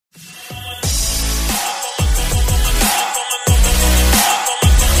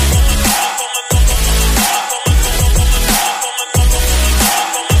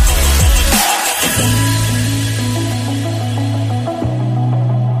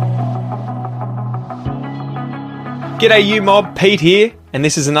G'day you mob, Pete here, and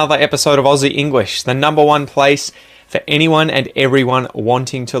this is another episode of Aussie English, the number one place for anyone and everyone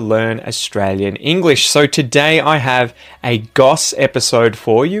wanting to learn Australian English. So today I have a Goss episode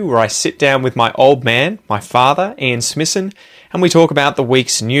for you where I sit down with my old man, my father, Ian Smithson, and we talk about the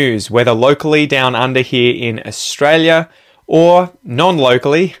week's news, whether locally down under here in Australia or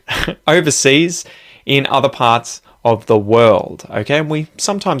non-locally overseas in other parts of the world. Okay, and we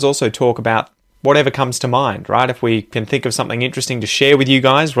sometimes also talk about whatever comes to mind, right? If we can think of something interesting to share with you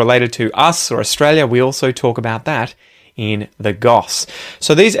guys related to us or Australia, we also talk about that in the Goss.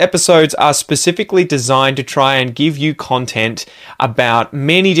 So these episodes are specifically designed to try and give you content about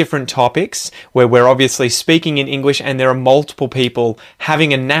many different topics where we're obviously speaking in English and there are multiple people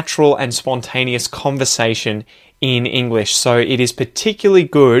having a natural and spontaneous conversation in English. So it is particularly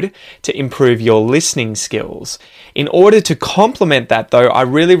good to improve your listening skills. In order to complement that though, I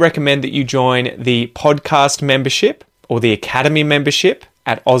really recommend that you join the podcast membership or the academy membership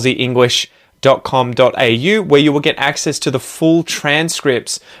at aussieenglish.com.au, where you will get access to the full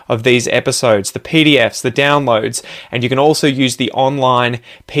transcripts of these episodes, the PDFs, the downloads, and you can also use the online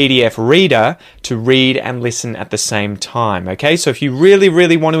PDF reader to read and listen at the same time. Okay, so if you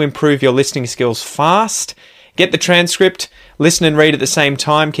really want to improve your listening skills fast, get the transcript, listen and read at the same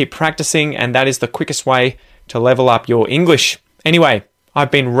time, keep practicing, and that is the quickest way to level up your English. Anyway, I've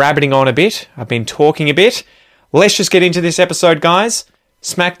been rabbiting on a bit, I've been talking a bit. Let's just get into this episode, guys.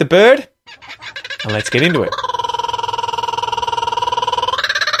 Smack the bird, and let's get into it.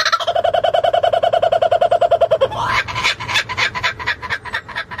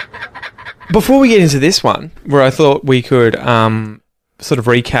 Before we get into this one, where I thought we could sort of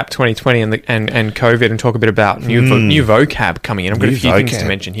recap 2020 and COVID and talk a bit about new vocab coming in. I've got a few things to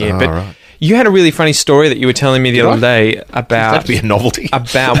mention here. But you had a really funny story that you were telling me the other day about... That'd be a novelty.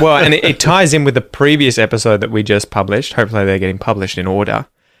 And it ties in with the previous episode that we just published. Hopefully they're getting published in order.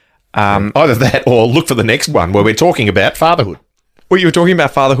 Either that or look for the next one where we're talking about fatherhood. Well, you were talking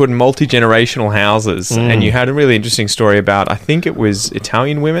about fatherhood and multi-generational houses, and you had a really interesting story about, I think it was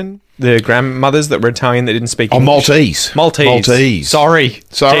Italian women, the grandmothers that were Italian that didn't speak English. Maltese. Sorry.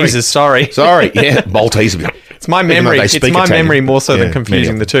 Jesus, sorry. Sorry, yeah, Maltese. It's my memory. It's my memory more so than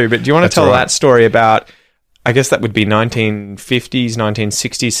confusing the two. But do you want to tell that story about, I guess that would be 1950s,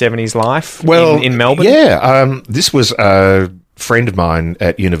 1960s, 70s life in Melbourne? Yeah, this was a friend of mine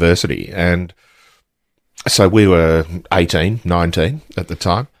at university, and so we were 18, 19 at the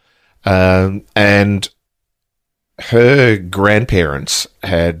time, and her grandparents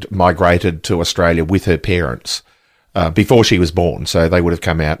had migrated to Australia with her parents before she was born, so they would have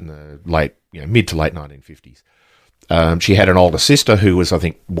come out in the mid to late 1950s. She had an older sister who was, I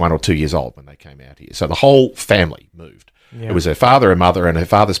think, 1 or 2 years old when they came out here. So the whole family moved. Yeah. It was her father, her mother, and her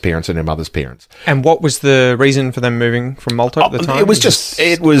father's parents and her mother's parents. And what was the reason for them moving from Malta at the time? It was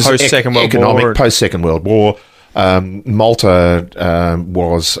post-Second World War. Post-Second World War. Malta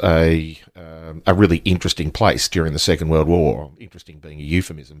was a really interesting place during the Second World War. Interesting being a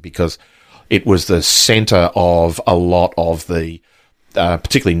euphemism, because it was the centre of a lot of the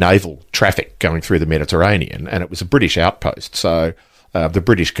particularly naval traffic going through the Mediterranean, and it was a British outpost. So the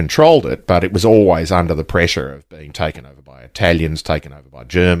British controlled it, but it was always under the pressure of being taken over by Italians, taken over by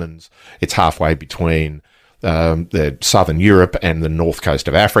Germans. It's halfway between the southern Europe and the north coast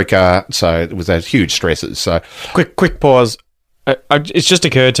of Africa, so it was those huge stresses. So, quick pause. It's just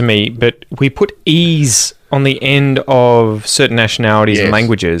occurred to me, but we put E's on the end of certain nationalities and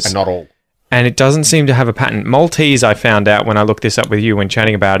languages, and not all. And it doesn't seem to have a pattern. Maltese, I found out when I looked this up with you when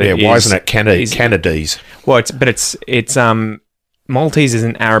chatting about it. Yeah, why isn't it Canadese? Well, it's Maltese is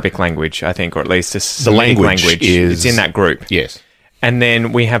an Arabic language, I think, or at least a Semitic language. It's in that group. Yes. And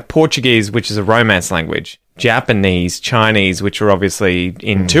then we have Portuguese, which is a Romance language. Japanese, Chinese, which are obviously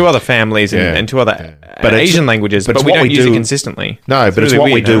in two other families and two other Asian languages, but we don't use it consistently. No, but it's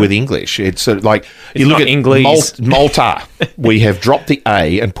what we do with English. It's like you look at English. Malta. We have dropped the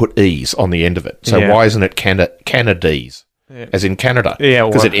A and put E's on the end of it. So why isn't it Canadese, as in Canada? Yeah,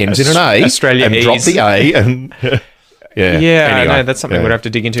 because it ends in an A. Australia and drop the A and. Yeah, anyway, I know, that's something we'd have to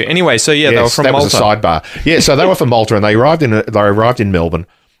dig into. Anyway, so they were from Malta. That was a sidebar. Yeah, so they were from Malta, and they arrived in Melbourne,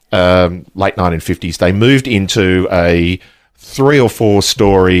 late 1950s. They moved into a 3 or 4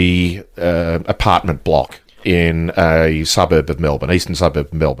 story apartment block in a suburb of Melbourne, eastern suburb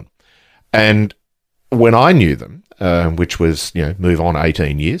of Melbourne. And when I knew them, which was move on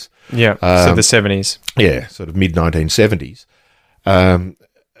 18 years, so the 70s, sort of mid 1970s.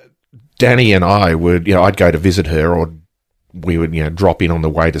 Danny and I would, I'd go to visit her, or we would, drop in on the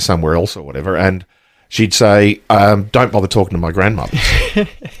way to somewhere else or whatever, and she'd say, don't bother talking to my grandmother. And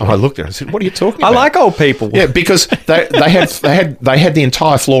I looked at her and I said, what are you talking about? I like old people. Yeah, because they had the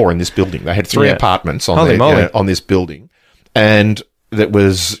entire floor in this building. They had three apartments on on this building, and that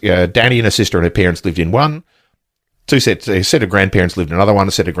was Danny and her sister and her parents lived in one. A set of grandparents lived in another one.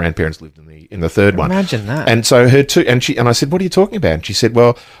 A set of grandparents lived in the third one. Imagine that. And so and I said, "What are you talking about?" And she said,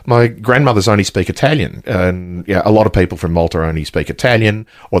 "Well, my grandmothers only speak Italian, and a lot of people from Malta only speak Italian,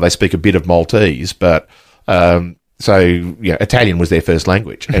 or they speak a bit of Maltese, but." Italian was their first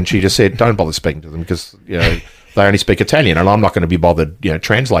language, and she just said, "Don't bother speaking to them because they only speak Italian, and I'm not going to be bothered,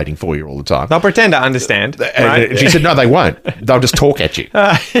 translating for you all the time." They'll pretend to understand. And she said, "No, they won't. They'll just talk at you."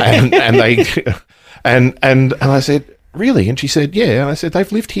 and I said, "Really?" And she said, "Yeah." And I said,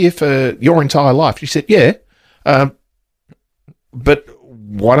 "They've lived here for your entire life." She said, "Yeah, but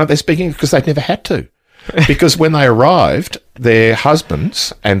why don't they speak English? Because they've never had to. Because when they arrived, their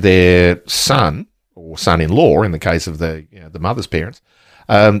husbands and their son." Or son-in-law, in the case of the mother's parents,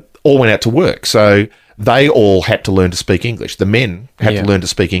 all went out to work. So they all had to learn to speak English. The men had to learn to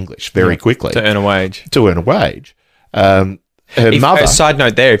speak English very quickly. To earn a wage. Her mother... A side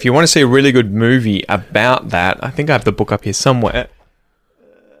note there, if you want to see a really good movie about that, I think I have the book up here somewhere.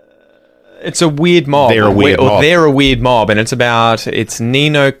 It's a weird mob. They're a weird mob. And it's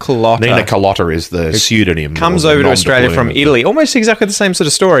Nino Culotta. Nino Culotta is the pseudonym. Comes over to Australia from Italy. Almost exactly the same sort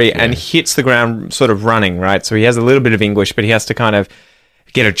of story and hits the ground sort of running, right? So he has a little bit of English, but he has to kind of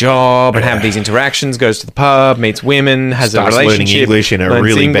get a job and have these interactions, goes to the pub, meets women, has a relationship. Learning English in a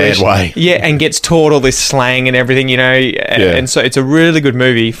really bad way. Yeah, and gets taught all this slang and everything, And so it's a really good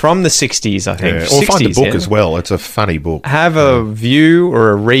movie from the 60s, I think. Yeah. Or find the book as well. It's a funny book. Have a view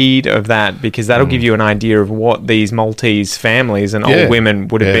or a read of that because that'll give you an idea of what these Maltese families and old women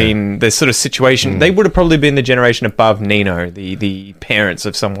would have been, the sort of situation. They would have probably been the generation above Nino, the parents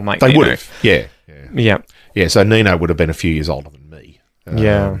of someone like Nino. They would have, Yeah. Yeah, so Nino would have been a few years older than me.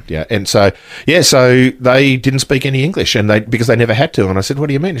 And so they didn't speak any English, and because they never had to. And I said, "What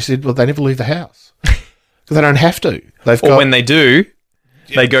do you mean?" She said, "Well, they never leave the house because they don't have to. When they do,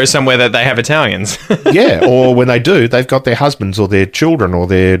 they go somewhere that they have Italians." Or when they do, they've got their husbands or their children or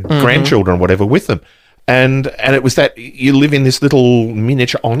their grandchildren or whatever with them. And it was that you live in this little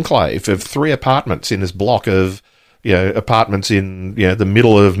miniature enclave of 3 apartments in this block of apartments in the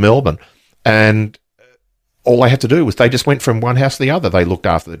middle of Melbourne, and all they had to do was they just went from one house to the other. They looked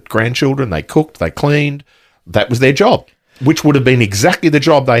after the grandchildren, they cooked, they cleaned. That was their job, which would have been exactly the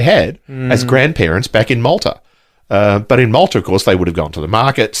job they had as grandparents back in Malta. But in Malta, of course, they would have gone to the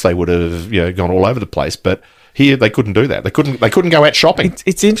markets. They would have gone all over the place. But here, they couldn't do that. They couldn't go out shopping.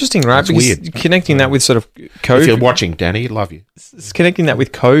 It's interesting, right? It's weird. Connecting that with sort of COVID. If you're watching, Danny, love you. Connecting that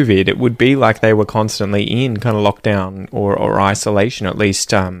with COVID, it would be like they were constantly in kind of lockdown or isolation, at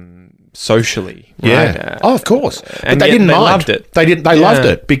least socially. Right? Yeah. Of course. And but they didn't mind. Loved it. They didn't. They loved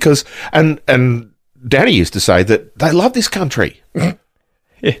it because and Danny used to say that they love this country.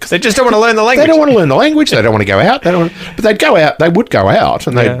 They just don't want to learn the language. They don't want to learn the language. They don't want to go out. But they'd go out. They would go out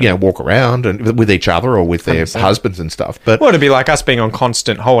and they'd walk around and with each other or with their husbands and stuff. But it'd be like us being on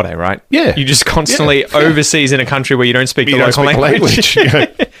constant holiday, right? Yeah. You just constantly overseas in a country where you don't speak the local language.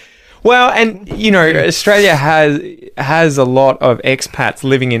 Well, and Australia has a lot of expats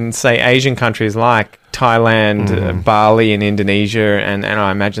living in, say, Asian countries like Thailand, Bali, and Indonesia, and I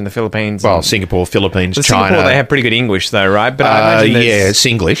imagine the Philippines. Well, Singapore, Philippines, China. Singapore, they have pretty good English, though, right? But I imagine it's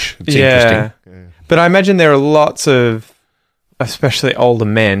English. It's interesting. Yeah. But I imagine there are lots of, especially older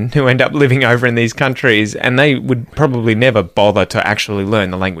men, who end up living over in these countries, and they would probably never bother to actually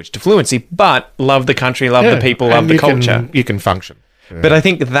learn the language to fluency, but love the country, love the people, love the culture. You can function. But I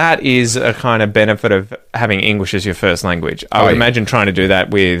think that is a kind of benefit of having English as your first language. I would imagine trying to do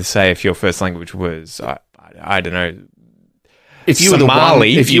that with, say, if your first language was, I don't know, if you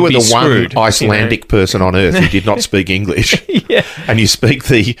Somali, were the one Icelandic person on earth who did not speak English, and you speak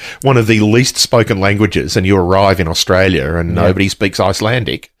one of the least spoken languages, and you arrive in Australia and nobody speaks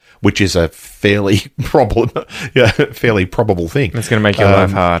Icelandic, which is a fairly probable thing. It's going to make your life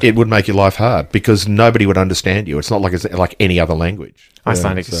hard. It would make your life hard because nobody would understand you. It's not like any other language.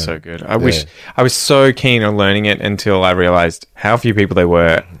 Icelandic is so good. I wish I was so keen on learning it until I realised how few people there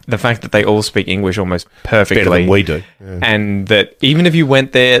were. The fact that they all speak English almost perfectly. Better than we do. Yeah. And that even if you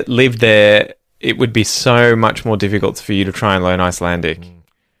went there, lived there, it would be so much more difficult for you to try and learn Icelandic.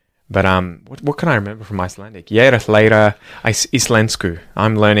 But what can I remember from Icelandic? Ég læra íslensku.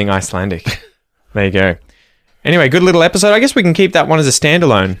 I'm learning Icelandic. There you go. Anyway, good little episode. I guess we can keep that one as a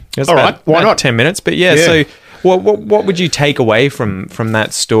standalone. All right, why not? 10 minutes. But so what would you take away from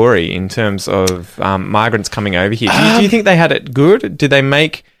that story in terms of migrants coming over here? Do you think they had it good? Did they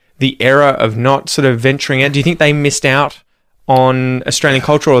make the error of not sort of venturing out? Do you think they missed out on Australian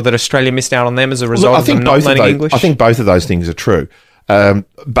culture, or that Australia missed out on them as a result of them not learning English? I think both of those things are true.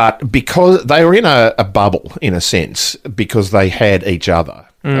 But because they were in a bubble, in a sense, because they had each other.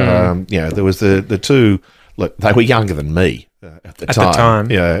 There was the two. Look, they were younger than me at the time.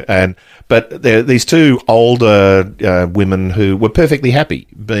 Yeah, but these two older women who were perfectly happy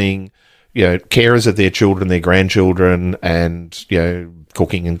being, carers of their children, their grandchildren, and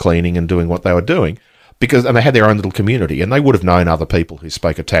cooking and cleaning and doing what they were doing, and they had their own little community, and they would have known other people who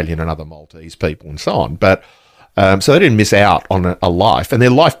spoke Italian and other Maltese people and so on, but. So they didn't miss out on a life, and their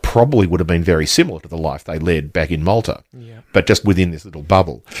life probably would have been very similar to the life they led back in Malta, but just within this little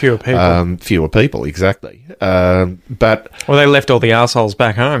bubble. Fewer people. Exactly. Well, they left all the assholes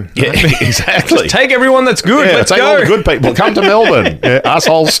back home. Yeah, exactly. Just take everyone that's good. Yeah, Let's take go. all the good people. Come to Melbourne.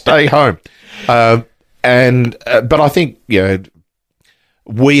 Assholes, stay home. But I think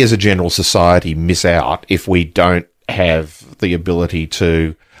we as a general society miss out if we don't have the ability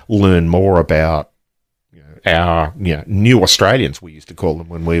to learn more about our new Australians, we used to call them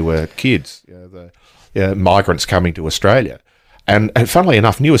when we were kids, the migrants coming to Australia. And funnily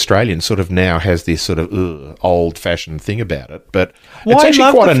enough, New Australian sort of now has this sort of old-fashioned thing about it. But it's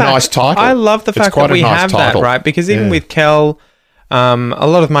actually quite a nice title. I love the fact that we have that, right? Because even with Kel, a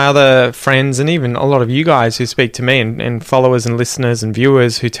lot of my other friends and even a lot of you guys who speak to me and followers and listeners and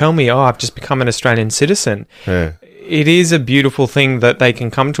viewers who tell me, I've just become an Australian citizen. Yeah. It is a beautiful thing that they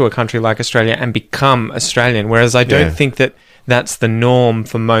can come to a country like Australia and become Australian, whereas I don't think that that's the norm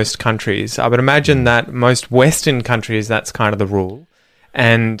for most countries. I would imagine that most Western countries, that's kind of the rule.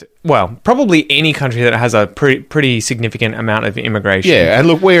 And, well, probably any country that has a pretty significant amount of immigration. Yeah, and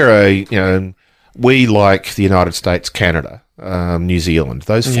look, we like the United States, Canada, New Zealand,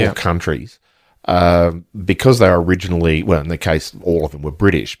 those four countries, because they are originally, well, in the case, all of them were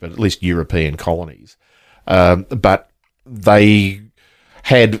British, but at least European colonies. But they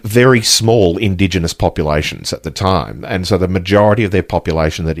had very small indigenous populations at the time, and so the majority of their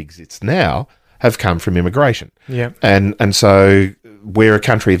population that exists now have come from immigration. Yeah, and so we're a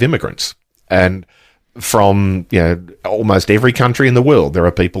country of immigrants, and from almost every country in the world, there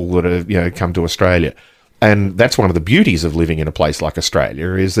are people that have come to Australia. And that's one of the beauties of living in a place like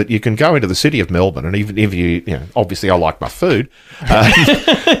Australia, is that you can go into the city of Melbourne, and even if you obviously I like my food.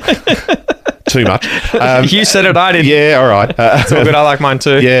 Too much. You said it, I did. Yeah, all right. It's all good. I like mine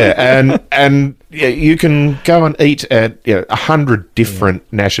too. Yeah, and you can go and eat at 100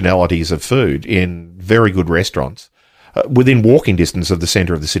 different nationalities of food in very good restaurants within walking distance of the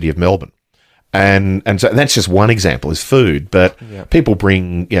centre of the city of Melbourne. And so that's just one example, is food. But people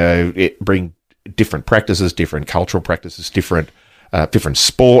bring bring different practices, different cultural practices, different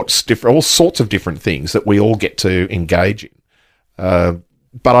sports, all sorts of different things that we all get to engage in.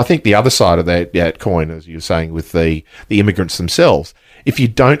 But I think the other side of that coin, as you were saying, with the immigrants themselves, if you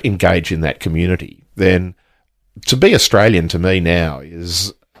don't engage in that community, then to be Australian to me now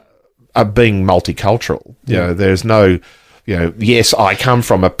is being multicultural. There's no, yes, I come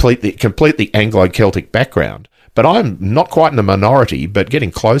from a completely Anglo-Celtic background, but I'm not quite in the minority, but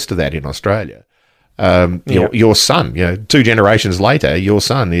getting close to that in Australia. Your son, 2 generations later, your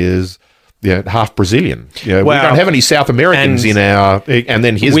son is half Brazilian. We don't have any South Americans in our, and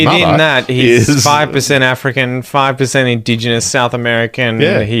then his mother within that, he's 5% African, 5% Indigenous South American.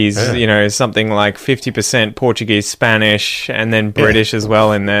 He's something like 50% Portuguese, Spanish, and then British as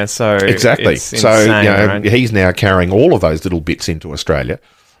well in there. So exactly. It's insane, right? He's now carrying all of those little bits into Australia,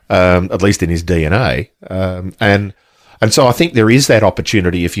 at least in his DNA, and so I think there is that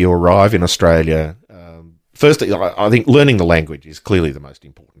opportunity if you arrive in Australia. Firstly, I think learning the language is clearly the most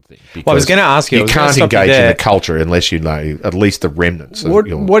important thing. Well, I was going to ask you. You can't engage in the culture unless you know at least the remnants.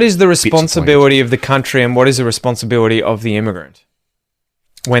 What is the responsibility of the country, and what is the responsibility of the immigrant?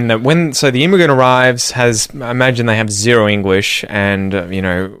 So the immigrant arrives, I imagine they have zero English, and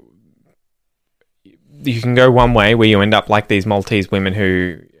you can go one way where you end up like these Maltese women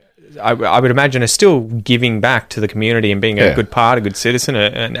who I would imagine are still giving back to the community and being a good part, a good citizen,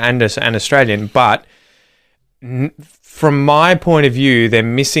 and an Australian, but from my point of view, they're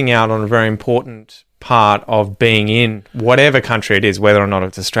missing out on a very important part of being in whatever country it is, whether or not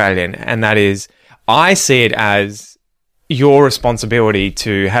it's Australian. And that is, I see it as your responsibility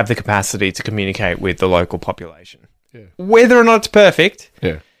to have the capacity to communicate with the local population. Yeah. Whether or not it's perfect,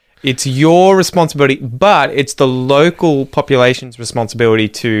 it's your responsibility, but it's the local population's responsibility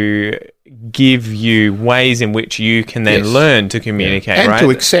to give you ways in which you can then learn to communicate, and right? to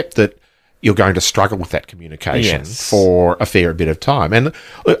accept that you're going to struggle with that communication Yes. for a fair bit of time. And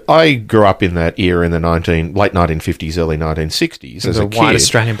I grew up in that era in the late 1950s, early 1960s as a kid. The white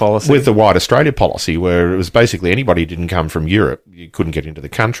Australian policy. With the white Australia policy, where it was basically anybody who didn't come from Europe, you couldn't get into the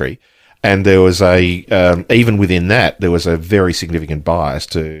country. And there was even within that, there was a very significant bias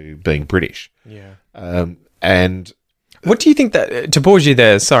to being British. Yeah. And What do you think that, to pause you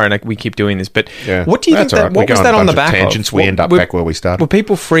there, sorry, like we keep doing this, but yeah, what do you think that's all that, right. what We was go that a on the bunch of back tangents. of? We end up back where we started. Were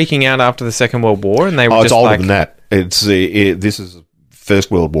people freaking out after the Second World War and they were Oh, just it's older like, than that. This is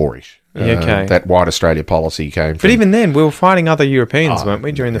First World War-ish. Okay. That white Australia policy came from... but even then, we were fighting other Europeans, weren't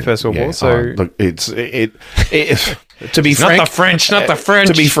we, during the First World War? So look, to be not frank, the French, not the French.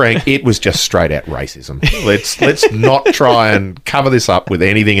 To be frank, it was just straight out racism. Let's not try and cover this up with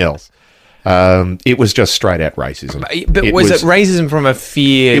anything else. It was just straight out racism. But was it racism from a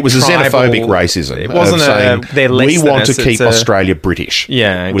fear? It was tribal, a xenophobic racism. It wasn't saying, they're less we than want to us, keep it's Australia British.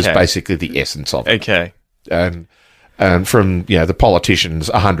 Yeah, okay. Was basically the essence of it. Okay. And from the politicians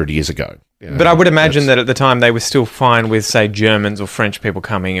 100 years ago. But I would imagine that at the time they were still fine with, say, Germans or French people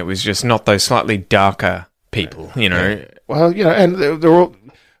coming. It was just not those slightly darker people, you know. Well, and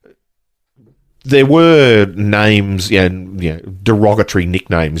there were names and derogatory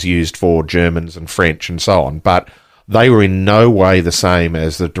nicknames used for Germans and French and so on, but they were in no way the same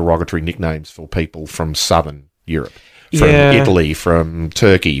as the derogatory nicknames for people from southern Europe, from Italy, from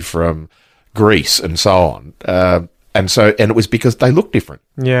Turkey, from Greece, and so on. And it was because they look different.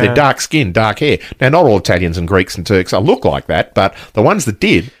 Yeah. They're dark skin, dark hair. Now, not all Italians and Greeks and Turks look like that, but the ones that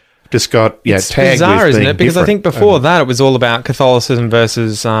did just got It's tagged bizarre, with isn't being it? Because I think different. before that it was all about Catholicism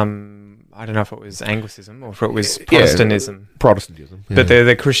versus I don't know if it was Anglicanism or if it was Protestantism. Protestantism. But they're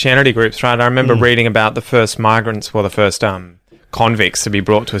the Christianity groups, right? I remember reading about the first migrants, the first convicts to be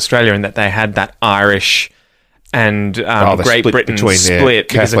brought to Australia, and that they had that Irish and Great split Britain between split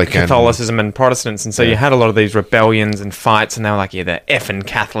because of Catholic Catholicism and Protestants. And so you had a lot of these rebellions and fights, and they were like, they're effing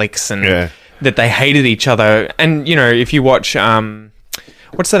Catholics, and that they hated each other. And, if you watch,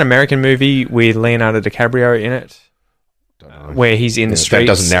 what's that American movie with Leonardo DiCaprio in it? Where he's in the streets. That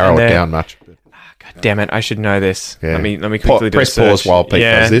doesn't narrow it down much. God damn it, I should know this. Yeah. Let me quickly do a press pause search. while Pete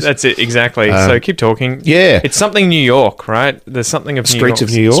does this. That's it, exactly. So keep talking. Yeah. It's something New York, right? There's something of Streets New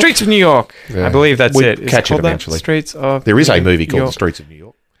York. of New York? Streets of New York. Yeah. I believe that's We'd it. Is catch it called that? eventually. Streets of There is a New movie called York. The Streets of New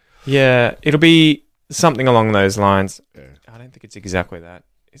York. Yeah, it'll be something along those lines. Yeah. I don't think it's exactly that.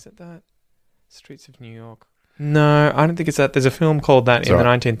 Is it that? Streets of New York. No, I don't think it's that. There's a film called that in the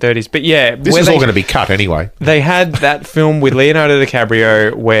 1930s. But yeah. This is all going to be cut anyway. They had that film with Leonardo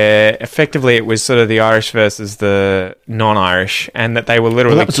DiCaprio where effectively it was sort of the Irish versus the non-Irish, and that they were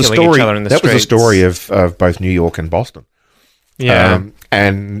literally killing each other in the streets. That was the story of both New York and Boston. Yeah.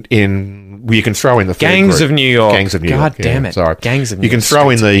 And you can throw in the third Gangs group. of New York. Gangs of New York. God damn it. Sorry. Gangs of New You can York.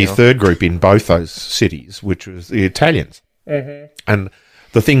 throw in Streets of New the York. third group in both those cities, which was the Italians. Mm-hmm. And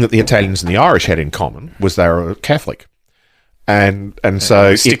the thing that the Italians and the Irish had in common was they were Catholic. And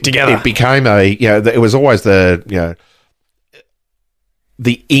so stick together. It became it was always the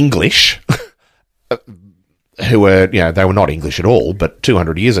English who were, they were not English at all, but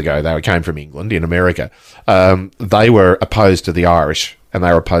 200 years ago they came from England in America. They were opposed to the Irish and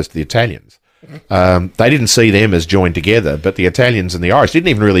they were opposed to the Italians. They didn't see them as joined together, but the Italians and the Irish didn't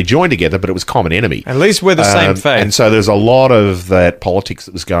even really join together, but it was common enemy. At least we're the same faith. And so there's a lot of that politics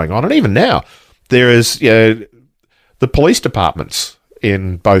that was going on. And even now, there is, the police departments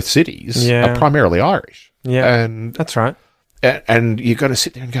in both cities are primarily Irish. Yeah, and that's right. And you've got to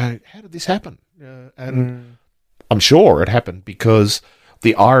sit there and go, how did this happen? I'm sure it happened because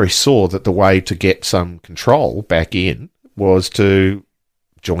the Irish saw that the way to get some control back in was to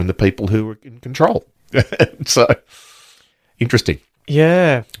join the people who were in control. So, interesting.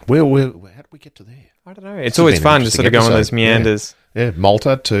 Yeah. How did we get to there? I don't know. It's always fun to sort of go on those meanders. Yeah,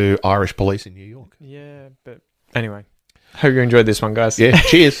 Malta to Irish police in New York. Yeah, but anyway. Hope you enjoyed this one, guys. Yeah,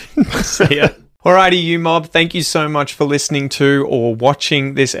 cheers. See ya. Alrighty, you mob, thank you so much for listening to or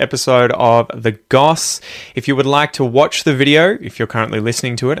watching this episode of The Goss. If you would like to watch the video, if you're currently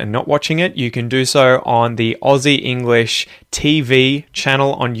listening to it and not watching it, you can do so on the Aussie English TV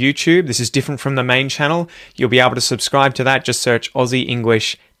channel on YouTube. This is different from the main channel. You'll be able to subscribe to that. Just search Aussie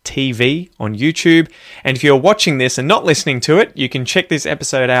English TV on YouTube. And if you're watching this and not listening to it, you can check this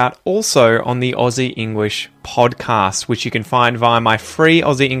episode out also on the Aussie English podcast, which you can find via my free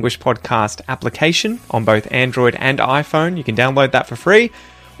Aussie English podcast application on both Android and iPhone. You can download that for free,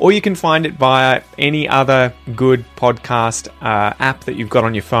 or you can find it via any other good podcast app that you've got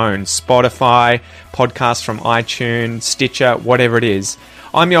on your phone. Spotify, podcasts from iTunes, Stitcher, whatever it is.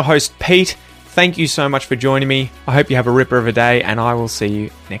 I'm your host, Pete. Thank you so much for joining me. I hope you have a ripper of a day, and I will see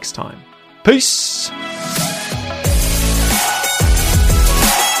you next time. Peace.